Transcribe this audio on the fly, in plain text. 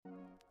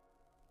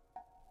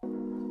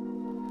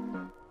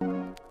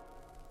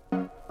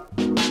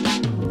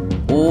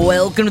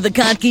Welcome to the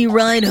Kottke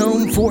Ride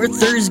Home for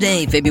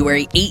Thursday,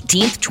 February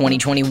 18th,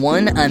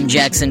 2021. I'm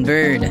Jackson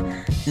Bird.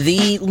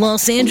 The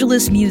Los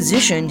Angeles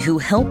musician who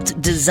helped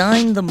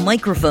design the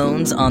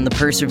microphones on the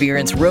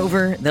Perseverance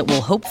rover that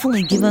will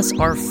hopefully give us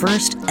our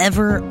first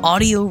ever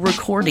audio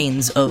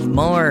recordings of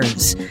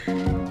Mars.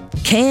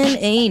 Can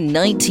a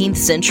 19th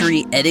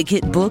century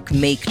etiquette book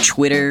make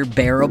Twitter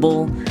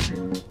bearable?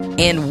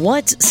 And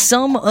what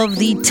some of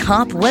the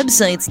top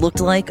websites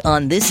looked like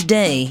on this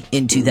day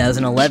in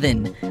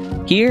 2011.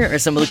 Here are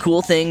some of the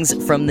cool things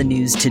from the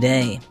news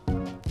today.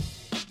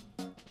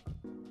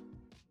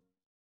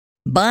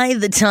 By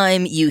the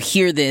time you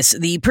hear this,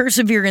 the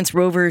Perseverance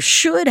rover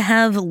should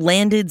have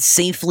landed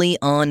safely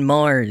on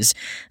Mars,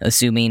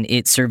 assuming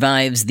it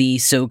survives the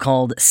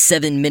so-called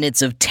 7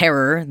 minutes of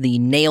terror, the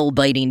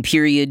nail-biting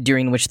period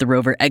during which the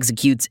rover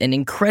executes an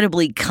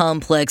incredibly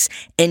complex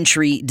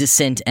entry,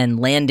 descent, and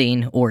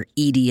landing, or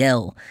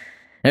EDL.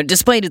 Now,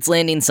 despite its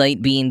landing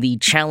site being the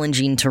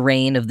challenging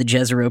terrain of the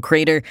Jezero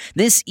crater,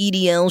 this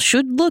EDL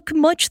should look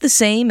much the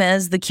same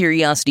as the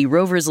Curiosity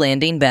rover's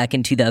landing back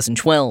in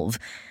 2012.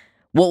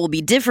 What will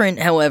be different,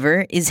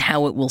 however, is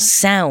how it will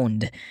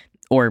sound,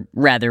 or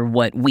rather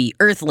what we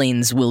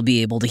Earthlings will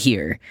be able to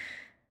hear.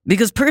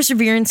 Because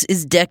Perseverance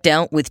is decked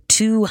out with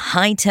 2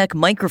 high-tech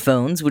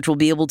microphones which will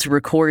be able to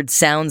record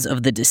sounds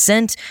of the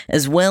descent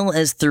as well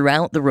as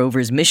throughout the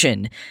rover's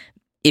mission.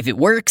 If it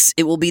works,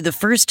 it will be the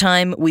first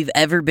time we've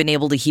ever been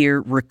able to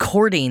hear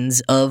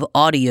recordings of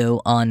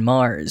audio on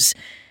Mars.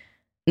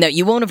 Now,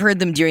 you won't have heard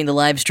them during the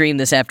live stream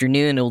this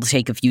afternoon. It'll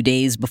take a few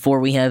days before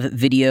we have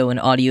video and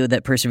audio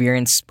that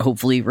Perseverance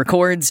hopefully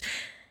records.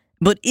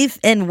 But if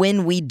and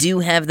when we do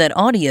have that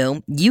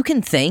audio, you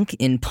can thank,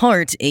 in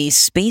part, a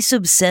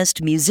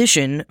space-obsessed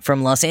musician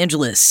from Los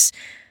Angeles.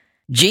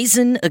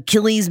 Jason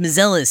Achilles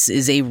Mizelis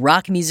is a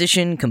rock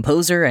musician,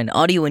 composer, and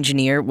audio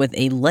engineer with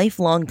a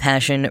lifelong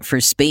passion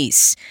for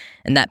space.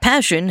 And that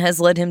passion has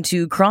led him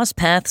to cross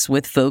paths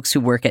with folks who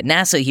work at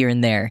NASA here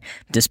and there,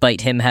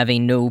 despite him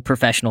having no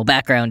professional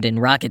background in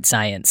rocket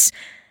science.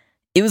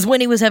 It was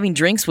when he was having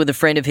drinks with a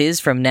friend of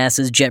his from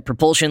NASA's Jet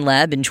Propulsion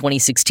Lab in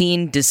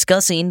 2016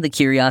 discussing the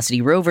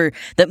Curiosity rover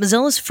that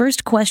Mizelis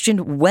first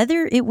questioned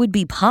whether it would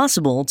be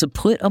possible to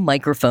put a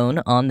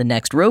microphone on the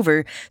next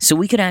rover so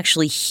we could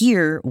actually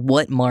hear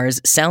what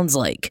Mars sounds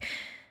like.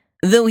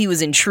 Though he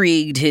was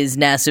intrigued, his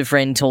NASA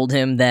friend told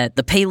him that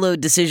the payload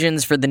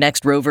decisions for the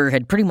next rover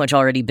had pretty much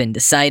already been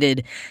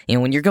decided,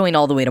 and when you're going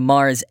all the way to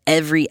Mars,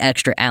 every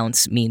extra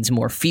ounce means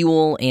more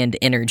fuel and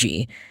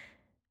energy.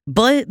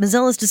 But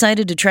Mizelis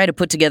decided to try to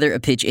put together a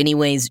pitch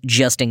anyways,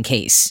 just in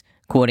case.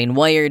 Quoting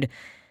Wired,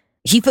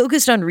 he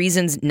focused on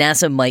reasons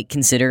NASA might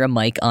consider a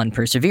mic on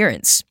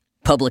Perseverance.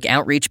 Public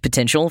outreach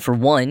potential, for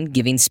one,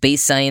 giving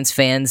space science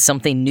fans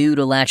something new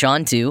to latch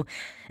onto,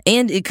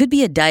 and it could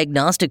be a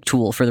diagnostic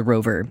tool for the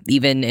rover,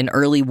 even an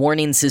early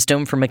warning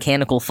system for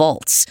mechanical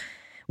faults.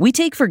 We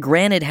take for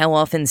granted how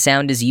often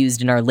sound is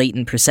used in our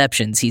latent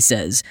perceptions, he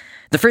says.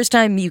 The first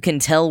time you can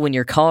tell when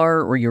your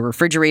car or your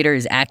refrigerator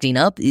is acting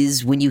up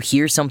is when you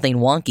hear something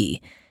wonky.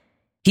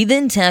 He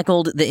then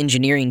tackled the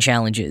engineering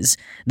challenges.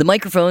 The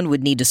microphone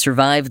would need to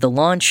survive the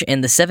launch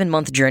and the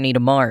 7-month journey to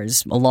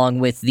Mars, along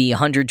with the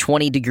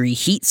 120-degree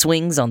heat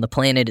swings on the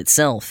planet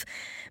itself.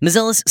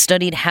 Mizelis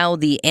studied how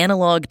the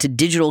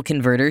analog-to-digital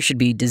converter should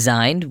be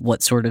designed,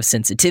 what sort of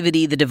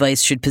sensitivity the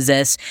device should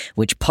possess,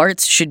 which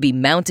parts should be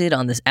mounted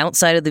on the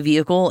outside of the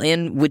vehicle,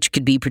 and which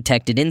could be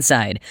protected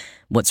inside,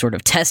 what sort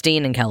of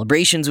testing and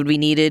calibrations would be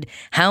needed,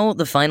 how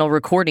the final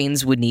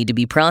recordings would need to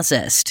be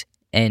processed.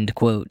 End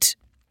quote.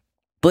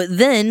 But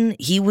then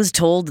he was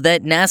told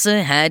that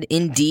NASA had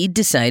indeed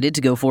decided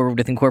to go forward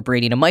with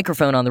incorporating a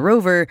microphone on the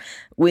rover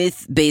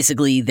with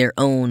basically their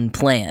own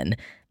plan.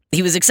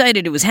 He was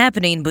excited it was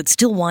happening, but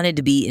still wanted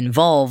to be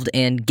involved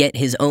and get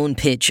his own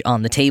pitch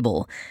on the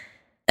table.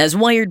 As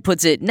Wired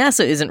puts it,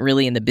 NASA isn't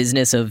really in the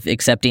business of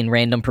accepting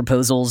random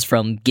proposals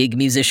from gig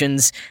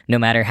musicians, no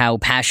matter how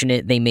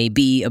passionate they may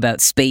be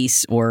about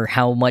space or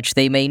how much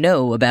they may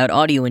know about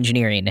audio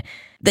engineering.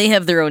 They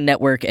have their own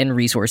network and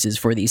resources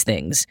for these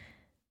things.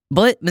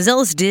 But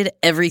Mizelis did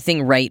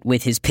everything right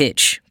with his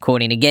pitch.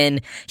 Quoting again,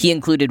 he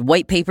included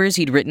white papers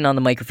he'd written on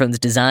the microphone's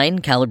design,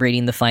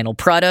 calibrating the final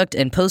product,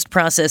 and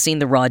post-processing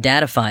the raw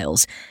data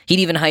files. He'd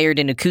even hired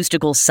an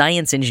acoustical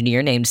science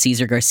engineer named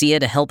Cesar Garcia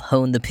to help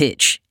hone the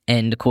pitch.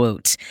 End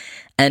quote.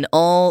 And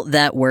all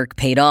that work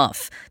paid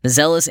off.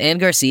 Mizelis and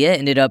Garcia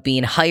ended up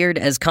being hired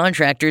as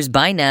contractors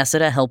by NASA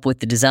to help with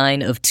the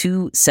design of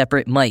 2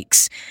 separate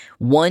mics.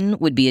 One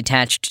would be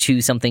attached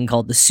to something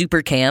called the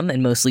SuperCam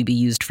and mostly be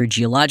used for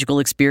geological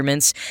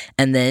experiments.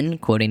 And then,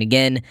 quoting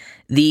again,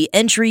 the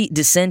entry,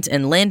 descent,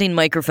 and landing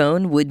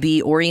microphone would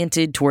be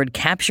oriented toward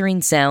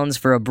capturing sounds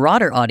for a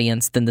broader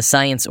audience than the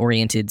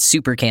science-oriented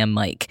SuperCam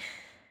mic.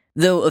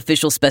 Though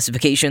official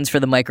specifications for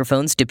the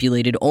microphone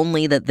stipulated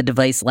only that the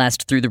device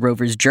last through the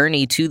rover's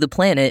journey to the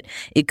planet,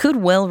 it could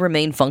well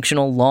remain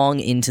functional long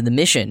into the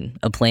mission,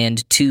 a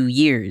planned 2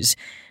 years.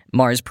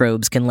 Mars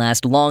probes can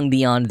last long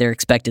beyond their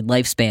expected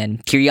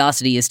lifespan.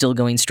 Curiosity is still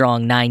going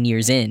strong 9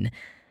 years in.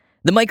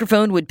 The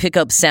microphone would pick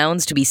up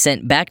sounds to be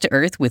sent back to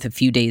Earth with a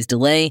few days'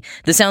 delay.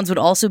 The sounds would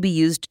also be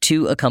used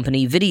to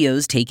accompany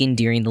videos taken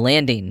during the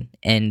landing.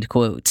 End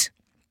quote.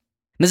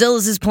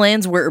 Mazelis'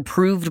 plans were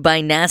approved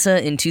by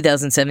NASA in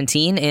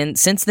 2017, and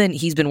since then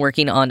he's been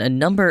working on a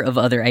number of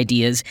other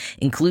ideas,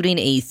 including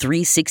a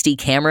 360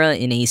 camera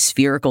in a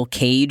spherical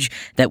cage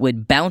that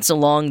would bounce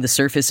along the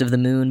surface of the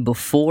moon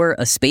before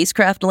a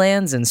spacecraft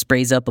lands and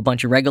sprays up a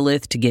bunch of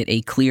regolith to get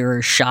a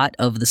clearer shot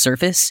of the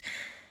surface.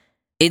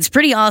 It's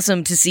pretty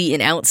awesome to see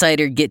an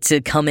outsider get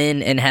to come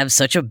in and have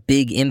such a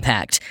big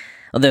impact.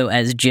 Although,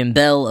 as Jim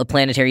Bell, a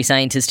planetary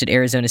scientist at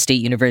Arizona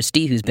State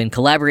University who's been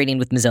collaborating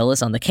with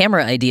Mazelis on the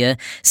camera idea,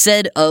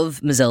 said of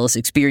Mazelis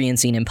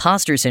experiencing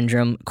imposter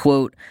syndrome,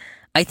 quote,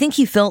 "I think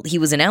he felt he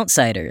was an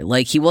outsider,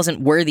 like he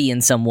wasn't worthy in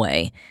some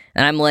way.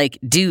 And I'm like,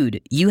 dude,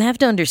 you have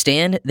to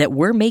understand that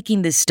we're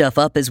making this stuff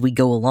up as we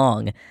go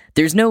along.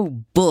 There's no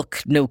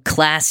book, no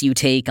class you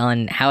take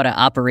on how to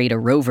operate a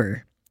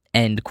rover."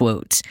 End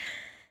quote.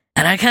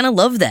 And I kind of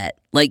love that.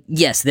 Like,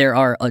 yes, there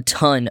are a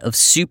ton of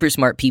super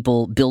smart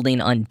people building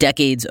on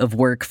decades of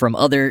work from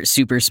other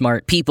super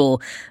smart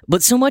people,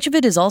 but so much of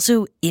it is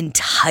also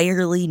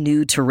entirely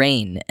new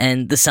terrain,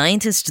 and the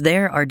scientists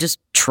there are just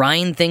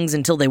trying things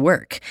until they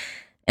work.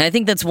 And I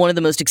think that's one of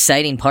the most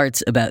exciting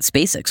parts about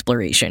space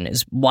exploration,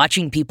 is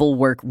watching people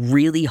work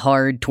really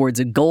hard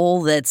towards a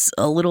goal that's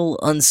a little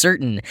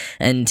uncertain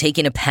and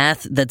taking a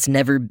path that's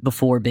never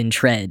before been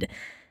tread.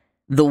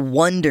 The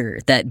wonder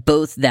that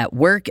both that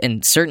work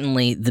and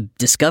certainly the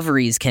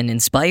discoveries can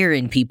inspire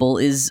in people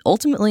is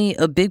ultimately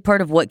a big part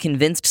of what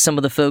convinced some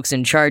of the folks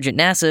in charge at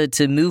NASA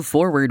to move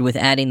forward with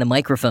adding the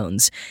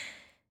microphones.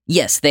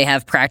 Yes, they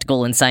have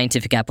practical and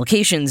scientific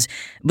applications,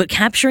 but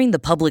capturing the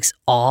public's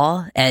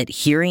awe at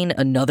hearing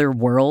another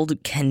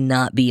world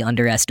cannot be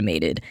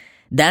underestimated.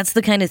 That's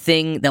the kind of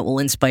thing that will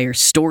inspire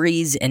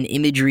stories and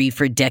imagery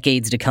for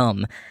decades to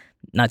come.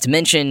 Not to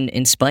mention,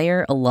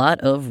 inspire a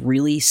lot of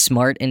really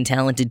smart and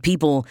talented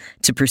people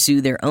to pursue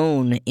their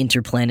own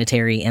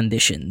interplanetary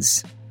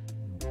ambitions.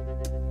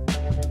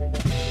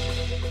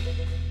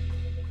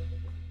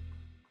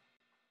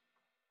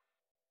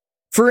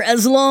 For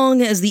as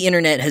long as the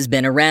internet has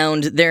been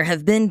around, there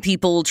have been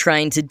people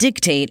trying to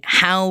dictate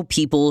how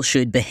people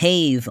should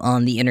behave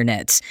on the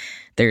internet.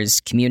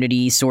 There's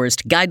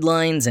community-sourced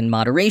guidelines and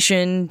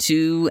moderation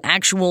to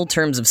actual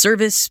terms of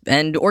service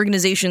and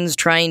organizations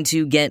trying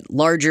to get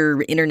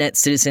larger internet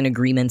citizen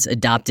agreements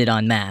adopted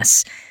en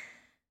masse.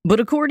 But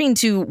according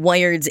to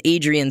Wired's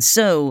Adrian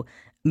So,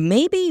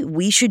 maybe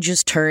we should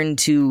just turn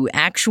to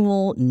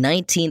actual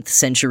 19th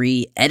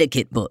century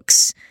etiquette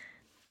books.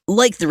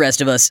 Like the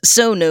rest of us,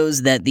 So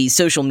knows that the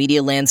social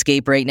media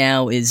landscape right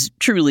now is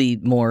truly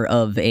more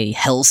of a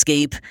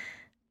hellscape.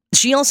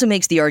 She also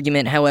makes the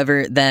argument,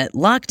 however, that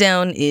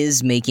lockdown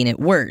is making it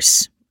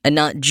worse. And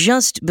not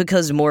just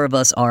because more of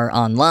us are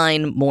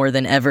online more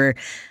than ever,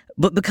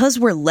 but because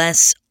we're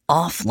less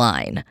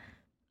offline.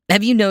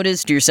 Have you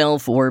noticed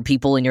yourself or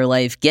people in your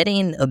life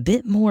getting a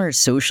bit more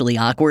socially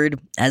awkward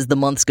as the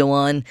months go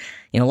on?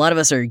 A lot of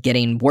us are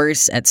getting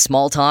worse at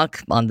small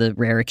talk on the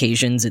rare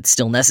occasions it's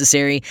still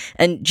necessary,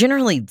 and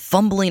generally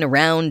fumbling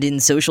around in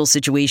social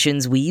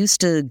situations we used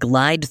to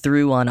glide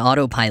through on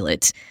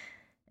autopilot.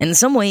 In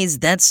some ways,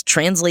 that's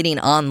translating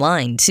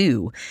online,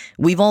 too.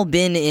 We've all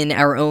been in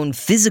our own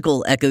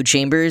physical echo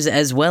chambers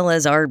as well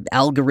as our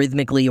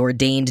algorithmically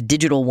ordained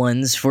digital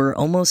ones for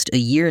almost a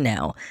year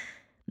now.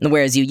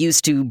 Whereas you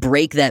used to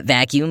break that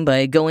vacuum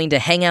by going to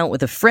hang out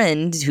with a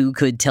friend who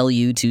could tell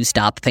you to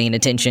stop paying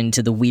attention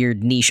to the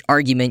weird niche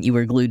argument you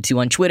were glued to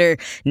on Twitter,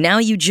 now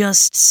you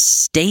just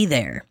stay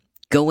there,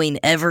 going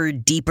ever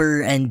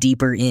deeper and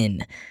deeper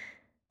in.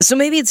 So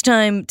maybe it's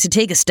time to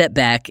take a step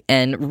back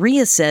and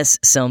reassess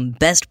some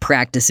best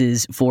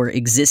practices for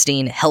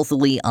existing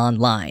healthily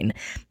online.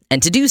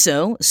 And to do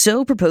so,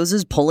 So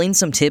proposes pulling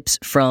some tips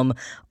from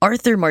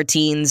Arthur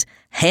Martine's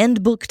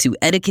Handbook to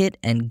Etiquette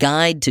and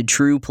Guide to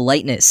True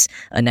Politeness,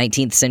 a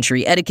 19th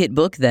century etiquette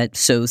book that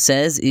So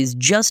says is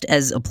just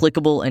as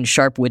applicable and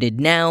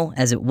sharp-witted now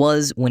as it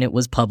was when it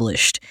was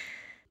published.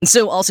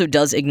 So also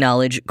does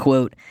acknowledge,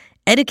 quote,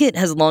 "Etiquette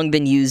has long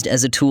been used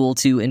as a tool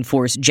to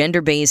enforce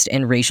gender-based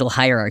and racial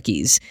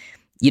hierarchies.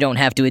 You don't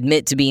have to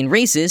admit to being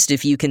racist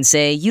if you can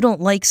say you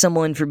don't like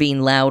someone for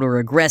being loud or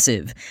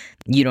aggressive.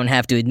 You don't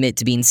have to admit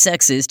to being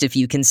sexist if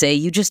you can say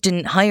you just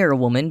didn't hire a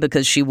woman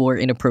because she wore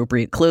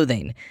inappropriate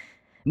clothing.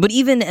 But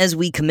even as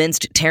we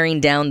commenced tearing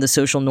down the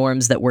social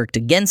norms that worked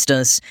against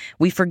us,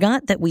 we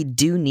forgot that we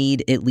do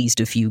need at least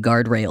a few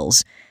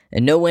guardrails.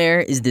 And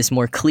nowhere is this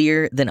more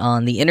clear than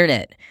on the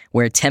internet,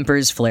 where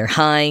tempers flare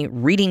high,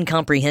 reading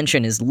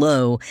comprehension is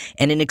low,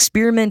 and an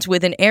experiment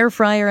with an air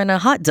fryer and a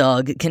hot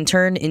dog can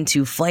turn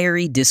into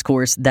fiery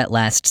discourse that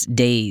lasts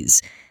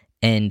days."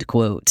 End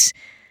quote.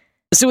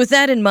 So with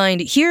that in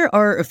mind, here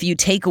are a few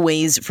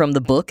takeaways from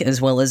the book as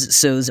well as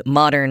So's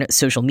modern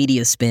social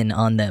media spin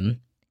on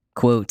them.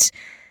 Quote,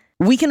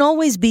 "We can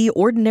always be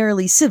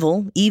ordinarily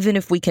civil, even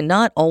if we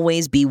cannot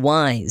always be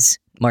wise.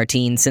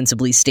 Martine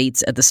sensibly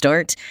states at the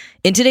start.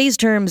 In today's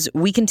terms,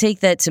 we can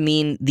take that to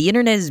mean the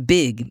internet is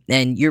big,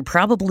 and you're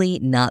probably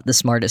not the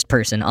smartest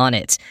person on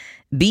it.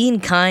 Being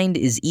kind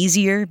is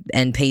easier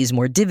and pays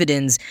more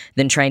dividends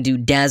than trying to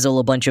dazzle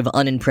a bunch of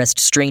unimpressed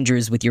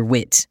strangers with your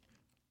wit.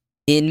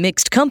 In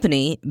mixed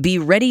company, be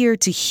readier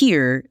to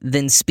hear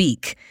than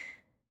speak.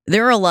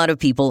 There are a lot of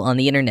people on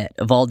the internet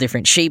of all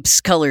different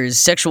shapes, colors,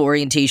 sexual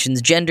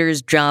orientations,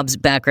 genders, jobs,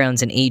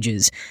 backgrounds, and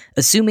ages.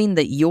 Assuming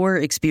that your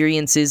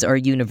experiences are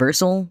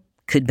universal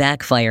could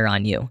backfire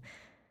on you.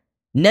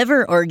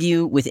 Never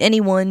argue with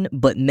anyone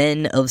but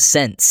men of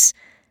sense.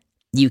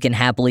 You can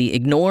happily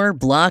ignore,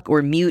 block,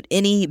 or mute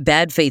any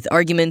bad faith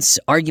arguments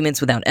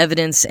without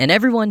evidence, and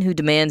everyone who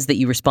demands that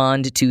you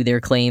respond to their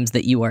claims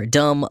that you are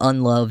dumb,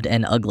 unloved,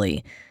 and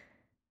ugly.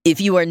 If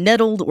you are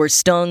nettled or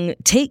stung,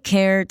 take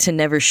care to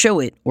never show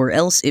it, or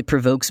else it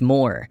provokes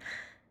more.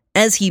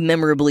 As he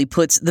memorably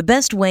puts, the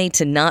best way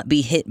to not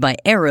be hit by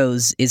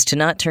arrows is to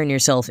not turn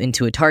yourself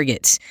into a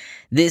target.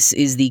 This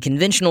is the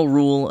conventional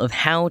rule of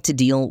how to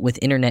deal with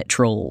internet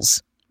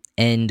trolls.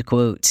 End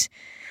quote.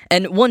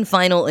 And one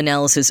final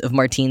analysis of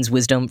Martine's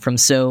wisdom from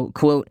So,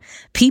 quote,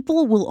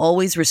 people will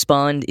always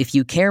respond if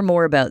you care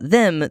more about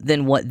them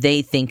than what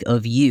they think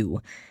of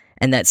you.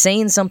 And that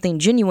saying something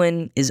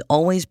genuine is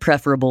always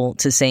preferable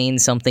to saying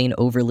something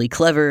overly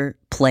clever,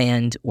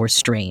 planned, or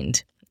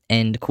strained.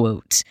 End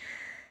quote.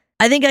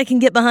 I think I can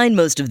get behind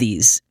most of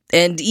these.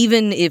 And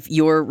even if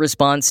your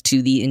response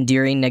to the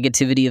endearing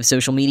negativity of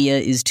social media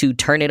is to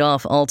turn it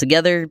off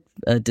altogether,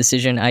 a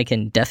decision I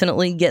can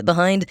definitely get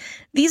behind,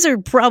 these are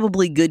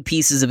probably good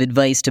pieces of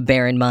advice to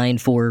bear in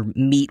mind for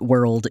meat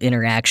world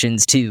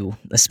interactions too,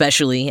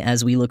 especially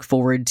as we look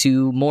forward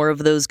to more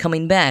of those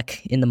coming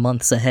back in the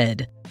months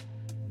ahead.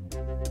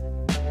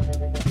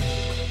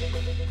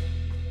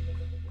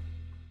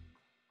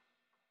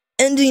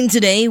 Ending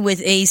today with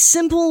a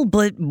simple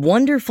but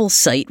wonderful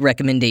site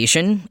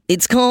recommendation.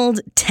 It's called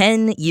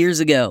 10 Years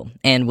Ago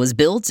and was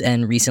built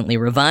and recently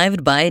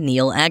revived by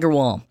Neil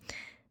Agarwal.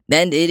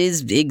 And it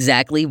is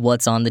exactly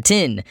what's on the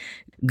tin.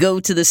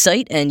 Go to the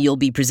site and you'll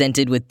be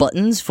presented with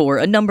buttons for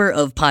a number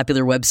of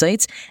popular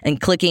websites,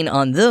 and clicking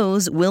on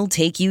those will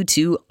take you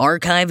to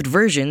archived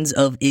versions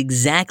of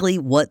exactly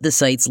what the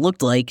sites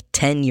looked like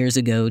 10 years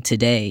ago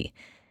today.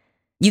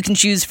 You can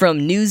choose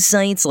from news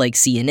sites like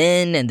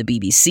CNN and the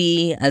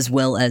BBC, as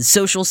well as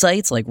social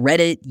sites like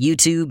Reddit,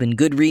 YouTube, and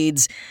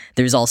Goodreads.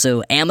 There's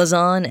also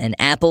Amazon and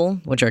Apple,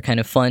 which are kind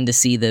of fun to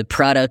see the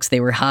products they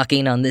were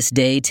hawking on this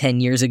day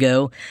 10 years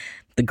ago.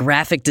 The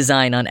graphic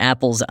design on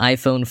Apple's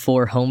iPhone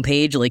 4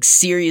 homepage,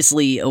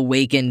 seriously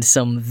awakened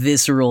some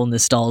visceral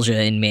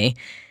nostalgia in me.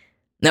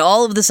 Now,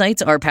 all of the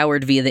sites are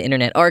powered via the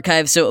Internet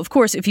Archive, so of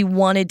course, if you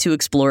wanted to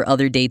explore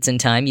other dates in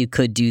time, you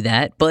could do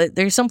that, but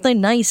there's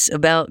something nice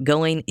about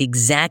going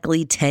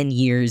exactly 10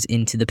 years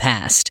into the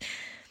past.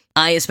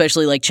 I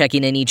especially like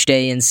checking in each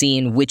day and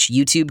seeing which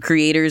YouTube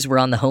creators were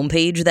on the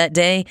homepage that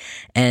day,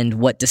 and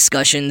what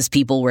discussions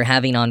people were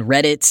having on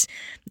Reddit,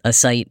 a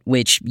site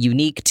which,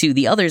 unique to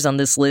the others on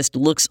this list,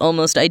 looks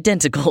almost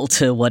identical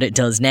to what it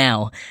does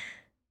now.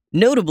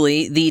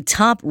 Notably, the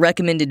top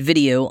recommended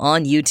video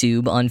on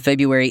YouTube on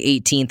February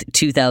 18th,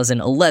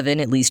 2011,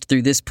 at least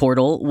through this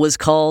portal, was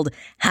called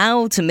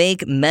How to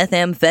Make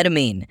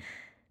Methamphetamine.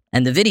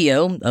 And the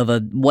video of a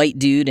white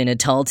dude in a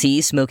tall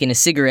tee smoking a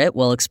cigarette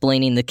while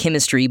explaining the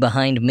chemistry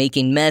behind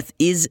making meth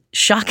is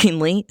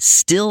shockingly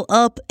still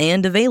up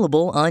and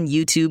available on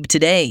YouTube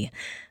today.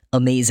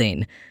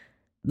 Amazing.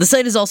 The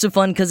site is also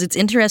fun because it's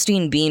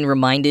interesting being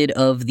reminded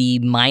of the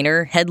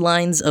minor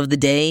headlines of the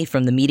day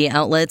from the media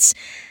outlets.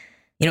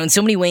 In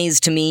so many ways,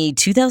 to me,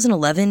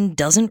 2011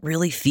 doesn't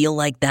really feel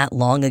like that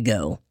long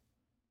ago.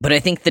 But I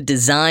think the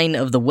design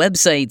of the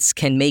websites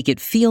can make it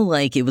feel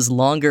like it was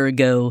longer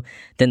ago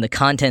than the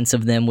contents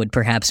of them would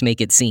perhaps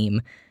make it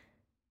seem.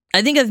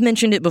 I think I've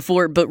mentioned it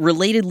before, but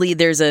relatedly,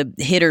 there's a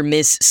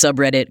hit-or-miss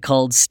subreddit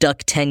called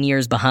Stuck 10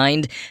 Years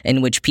Behind,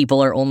 in which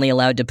people are only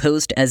allowed to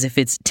post as if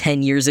it's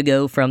 10 years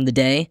ago from the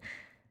day.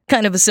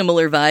 Kind of a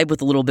similar vibe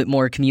with a little bit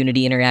more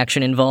community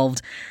interaction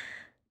involved.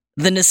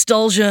 The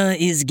nostalgia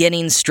is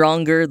getting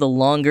stronger the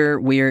longer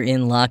we're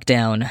in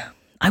lockdown.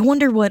 I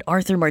wonder what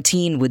Arthur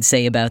Martine would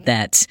say about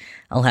that.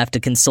 I'll have to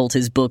consult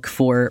his book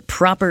for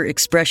proper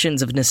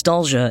expressions of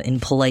nostalgia in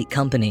polite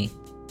company.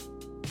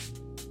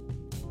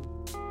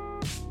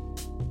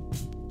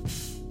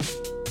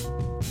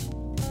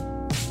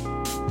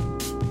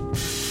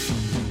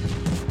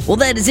 Well,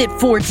 that is it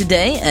for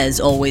today. As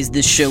always,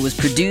 this show was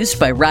produced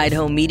by Ride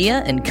Home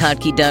Media and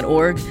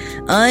Kottke.org.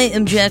 I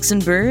am Jackson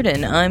Bird,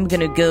 and I'm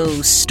gonna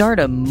go start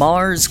a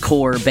Mars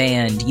Core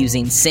band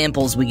using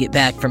samples we get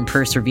back from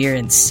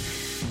Perseverance.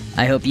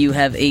 I hope you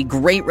have a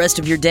great rest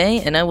of your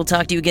day, and I will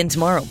talk to you again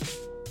tomorrow.